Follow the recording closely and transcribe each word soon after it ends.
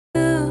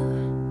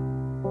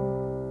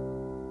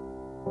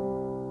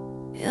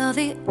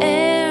You're the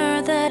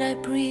air that I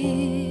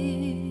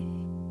breathe.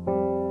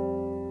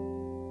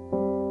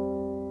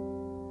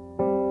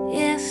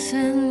 Yes,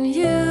 and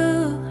you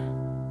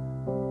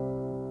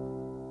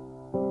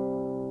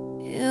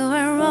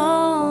are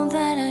all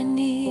that I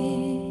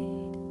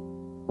need.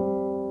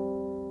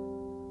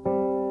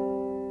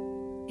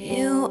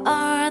 You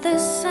are the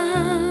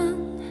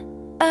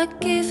sun, a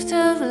gift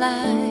of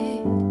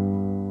light.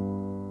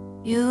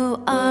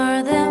 You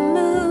are the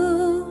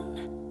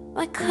moon,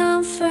 my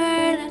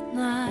comfort at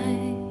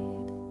night.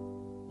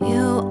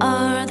 You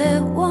are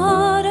the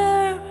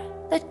water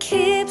that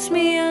keeps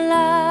me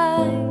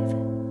alive.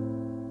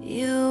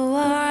 You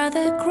are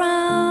the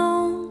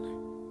ground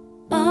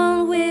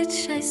on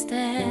which I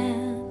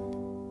stand.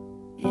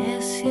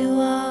 Yes, you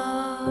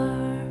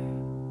are.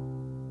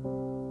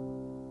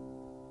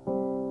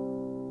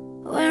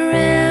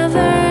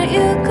 Wherever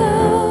you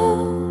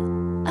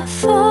go, I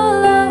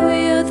follow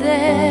you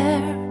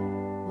there.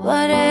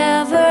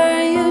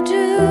 Whatever you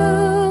do,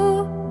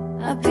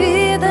 I'll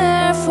be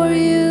there for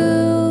you.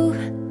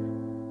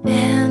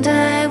 And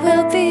I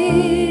will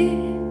be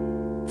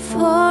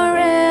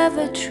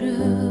forever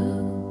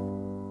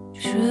true,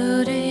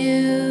 true to you.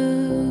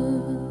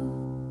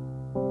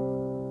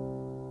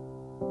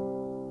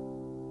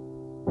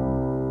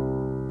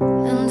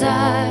 And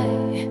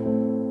I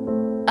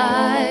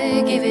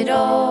give it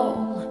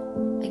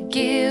all. I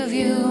give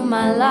you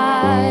my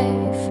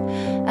life,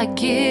 I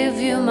give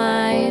you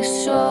my